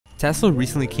Tesla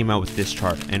recently came out with this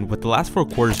chart, and what the last 4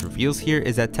 quarters reveals here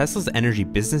is that Tesla's energy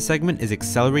business segment is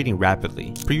accelerating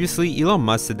rapidly. Previously, Elon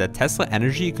Musk said that Tesla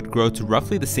Energy could grow to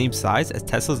roughly the same size as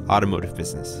Tesla's automotive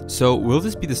business. So will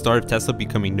this be the start of Tesla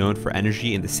becoming known for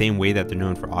energy in the same way that they're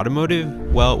known for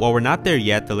automotive? Well, while we're not there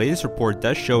yet, the latest report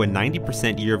does show a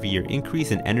 90% year-over-year increase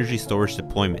in energy storage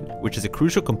deployment, which is a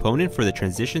crucial component for the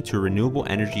transition to a renewable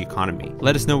energy economy.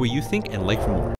 Let us know what you think and like for more.